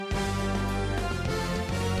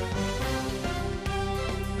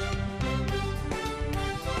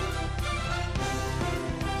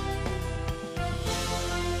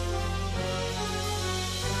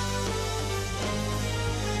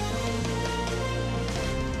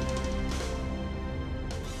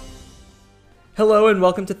Hello and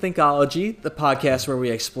welcome to Thinkology, the podcast where we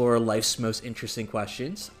explore life's most interesting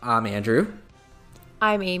questions. I'm Andrew.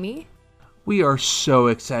 I'm Amy. We are so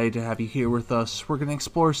excited to have you here with us. We're going to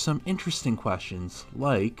explore some interesting questions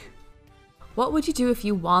like... What would you do if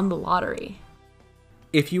you won the lottery?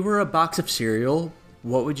 If you were a box of cereal,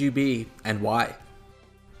 what would you be and why?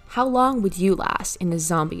 How long would you last in a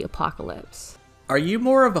zombie apocalypse? Are you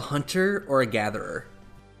more of a hunter or a gatherer?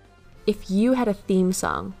 If you had a theme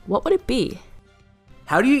song, what would it be?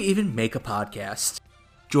 How do you even make a podcast?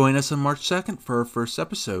 Join us on March 2nd for our first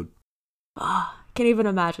episode. Can't even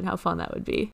imagine how fun that would be.